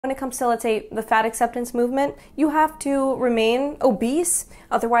When it comes to, let's say, the fat acceptance movement, you have to remain obese.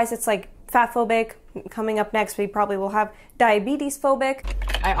 Otherwise, it's like fat phobic. Coming up next, we probably will have diabetes phobic.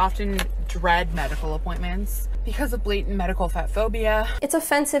 I often dread medical appointments because of blatant medical fat phobia. It's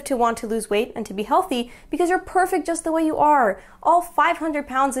offensive to want to lose weight and to be healthy because you're perfect just the way you are. All 500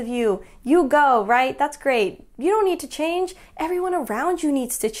 pounds of you, you go, right? That's great. You don't need to change. Everyone around you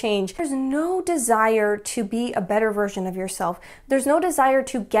needs to change. There's no desire to be a better version of yourself. There's no desire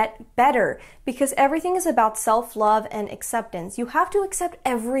to get better because everything is about self-love and acceptance. You have to accept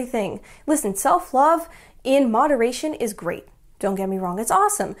everything. Listen, self-love in moderation is great. Don't get me wrong, it's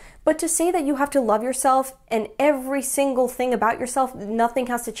awesome. But to say that you have to love yourself and every single thing about yourself, nothing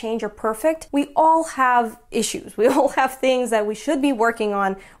has to change or perfect, we all have issues. We all have things that we should be working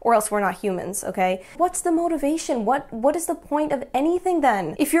on or else we're not humans, okay? What's the motivation? What is the point of anything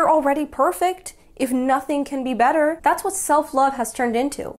then? If you're already perfect, if nothing can be better, that's what self-love has turned into.